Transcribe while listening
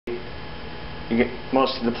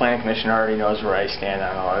most of the Planning Commission already knows where I stand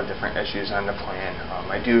on a lot of different issues on the plan.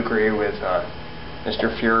 I do agree with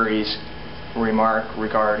Mr. Fury's remark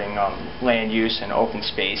regarding land use and open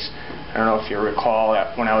space. I don't know if you recall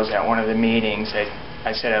that when I was at one of the meetings,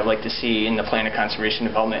 I said I'd like to see in the plan of conservation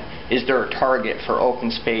development, is there a target for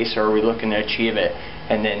open space, or are we looking to achieve it,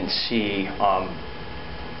 and then see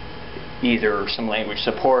either some language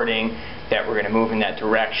supporting that we're going to move in that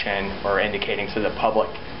direction or indicating to the public.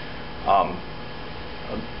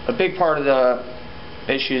 A big part of the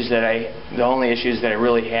only issues that I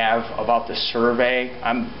really have about the survey,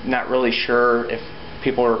 I'm not really sure if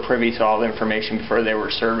people were privy to all the information before they were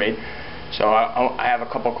surveyed. So I have a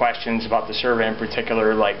couple questions about the survey in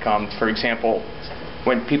particular, like for example,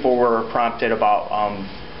 when people were prompted about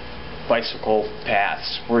bicycle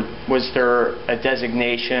paths, was there a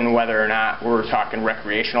designation whether or not we're talking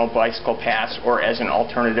recreational bicycle paths or as an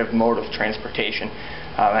alternative mode of transportation?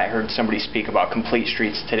 I heard somebody speak about complete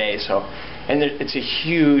streets today, and it's a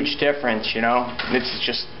huge difference, you know. It's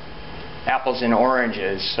just apples and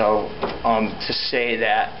oranges. So to say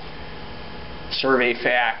that survey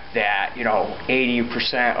fact that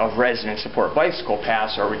 80% of residents support bicycle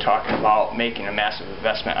paths, are we talking about making a massive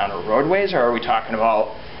investment on our roadways, or are we talking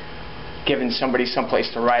about giving somebody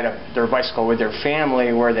someplace to ride their bicycle with their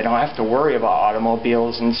family where they don't have to worry about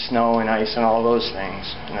automobiles and snow and ice and all those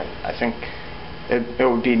things? And I think it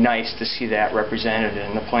would be nice to see that represented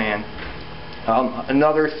in the plan.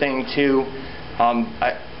 Another thing too,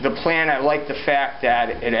 the plan, I like the fact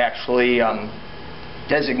that it actually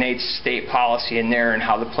designates state policy in there and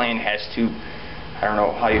how the plan has to, I don't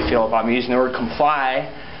know how you feel about me using the word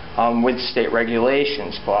comply with state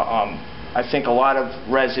regulations, but I think a lot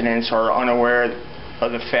of residents are unaware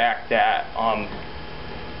of the fact that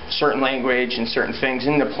certain language and certain things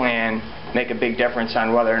in the plan make a big difference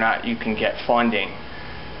on whether or not you can get funding.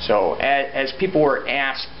 So as people were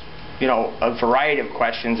asked, a variety of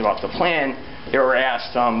questions about the plan, they were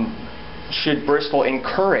asked, should Bristol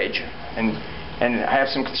encourage? And I have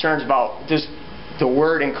some concerns about, does the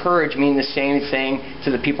word encourage mean the same thing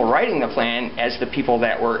to the people writing the plan as the people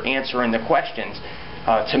that were answering the questions?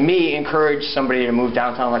 To me, encourage somebody to move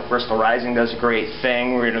downtown, like Bristol Rising does a great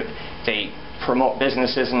thing. They promote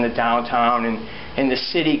businesses in the downtown, and the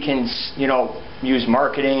city can use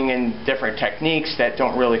marketing and different techniques that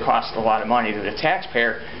don't really cost a lot of money to the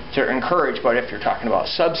taxpayer to encourage. But if you're talking about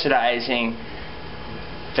subsidizing,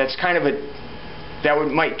 that's kind of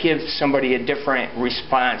might give somebody a different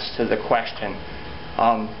response to the question.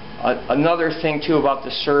 Another thing too about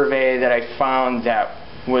the survey that I found that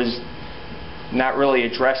was not really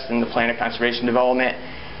addressed in the plan of conservation development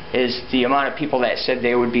is the amount of people that said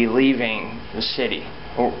they would be leaving the city.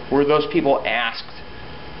 Were those people asked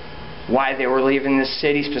why they were leaving the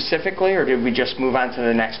city specifically, or did we just move on to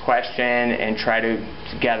the next question and try to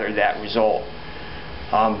gather that result?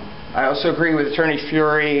 I also agree with Attorney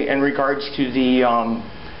Fury in regards to the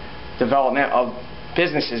development of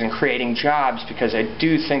businesses and creating jobs, because I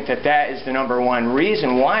do think that that is the #1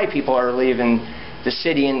 reason why people are leaving the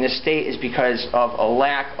city and the state, is because of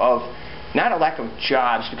not a lack of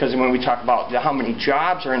jobs, because when we talk about how many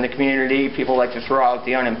jobs are in the community, people like to throw out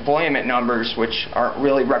the unemployment numbers, which aren't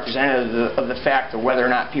really representative of the fact of whether or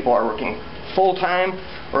not people are working full-time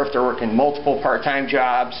or if they're working multiple part-time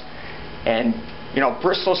jobs. And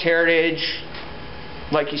Bristol's heritage,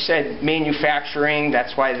 like you said, manufacturing,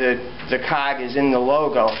 that's why the cog is in the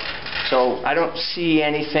logo. So I don't see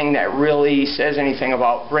anything that really says anything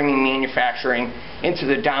about bringing manufacturing into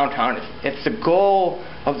the downtown. If the goal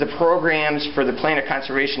of the programs for the plan of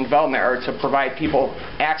conservation development are to provide people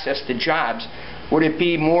access to jobs, would it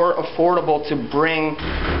be more affordable to bring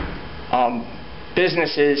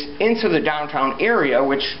businesses into the downtown area,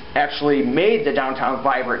 which actually made the downtown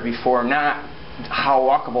vibrant before, not how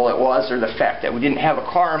walkable it was or the fact that we didn't have a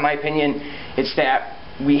car? In my opinion, it's that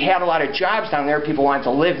we had a lot of jobs down there. People wanted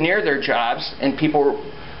to live near their jobs, and people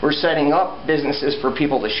were setting up businesses for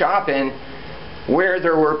people to shop in where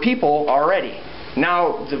there were people already.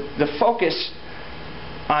 Now the focus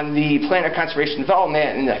on the plan of conservation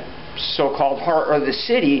development and the so-called heart of the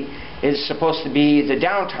city is supposed to be the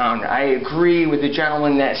downtown. I agree with the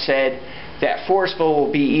gentleman that said that Forestville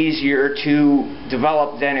will be easier to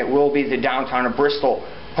develop than it will be the downtown of Bristol.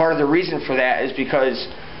 Part of the reason for that is because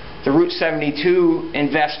the Route 72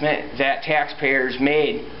 investment that taxpayers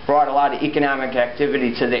made brought a lot of economic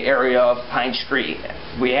activity to the area of Pine Street.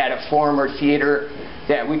 We had a former theater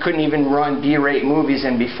that we couldn't even run B-rate movies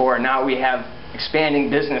in before. Now we have expanding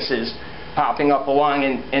businesses popping up along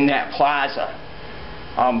in that plaza.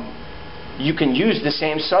 You can use the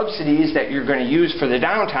same subsidies that you're going to use for the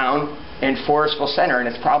downtown in Forestville Center, and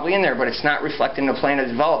it's probably in there, but it's not reflected in the plan of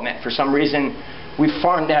development. For some reason, we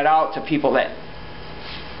farmed that out to people that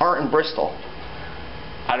aren't in Bristol.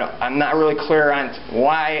 I'm not really clear on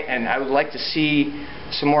why, and I would like to see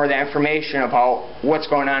some more of that information about what's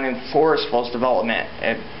going on in Forestville's development.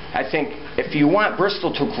 And I think if you want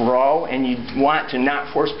Bristol to grow and you want to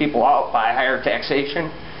not force people out by higher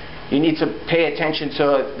taxation, you need to pay attention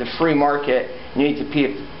to the free market. You need to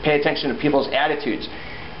pay attention to people's attitudes.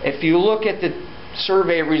 If you look at the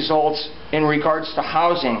survey results in regards to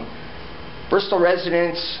housing, Bristol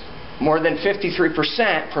residents, more than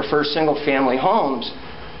 53% prefer single-family homes,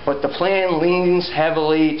 but the plan leans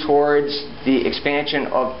heavily towards the expansion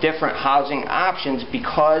of different housing options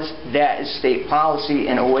because that is state policy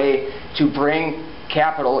and a way to bring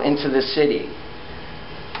capital into the city.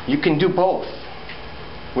 You can do both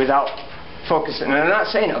without focusing. And I'm not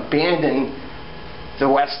saying abandon the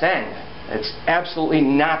West End. It's absolutely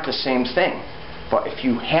not the same thing. But if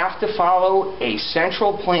you have to follow a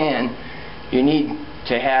central plan, you need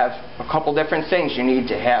to have a couple different things. You need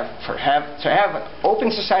to have an open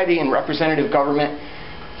society and representative government.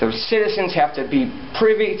 The citizens have to be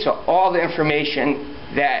privy to all the information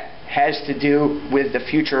that has to do with the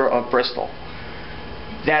future of Bristol.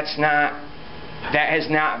 That has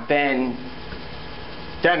not been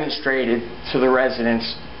demonstrated to the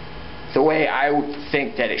residents the way I would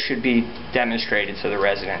think that it should be demonstrated to the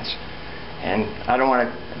residents. And I don't want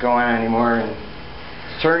to go on anymore. And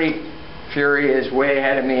Attorney Fury is way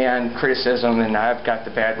ahead of me on criticism, and I've got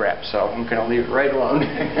the bad rap, so I'm going to leave it right alone.